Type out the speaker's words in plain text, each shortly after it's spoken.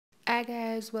Hi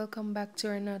guys, welcome back to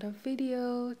another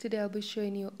video. Today I'll be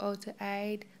showing you how to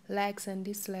hide likes and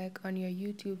dislikes on your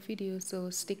YouTube video, so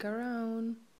stick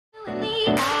around.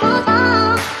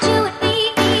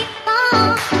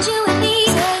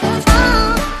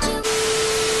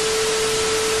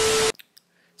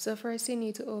 So first you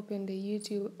need to open the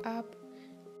YouTube app.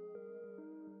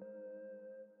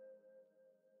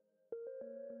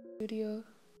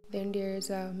 Then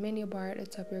there's a menu bar at the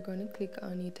top. You're going to click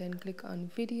on it and click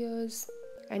on videos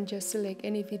and just select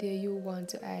any video you want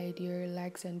to hide your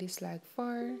likes and dislikes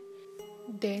for.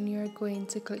 Then you're going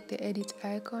to click the edit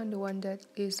icon, the one that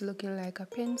is looking like a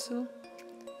pencil,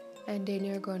 and then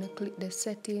you're going to click the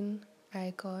setting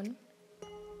icon.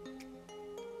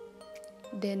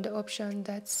 Then the option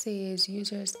that says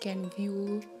users can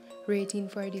view rating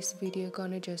for this video, you're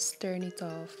going to just turn it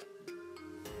off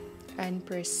and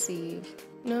press save.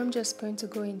 Now I'm just going to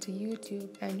go into YouTube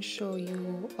and show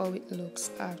you how it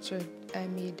looks after I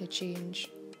made the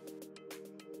change.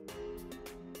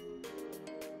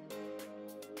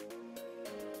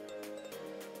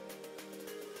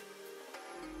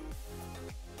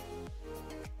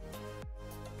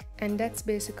 And that's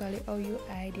basically how you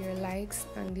hide your likes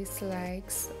and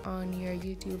dislikes on your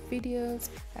YouTube videos.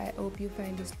 I hope you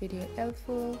find this video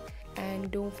helpful, and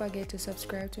don't forget to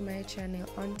subscribe to my channel.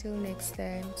 Until next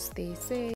time, stay safe.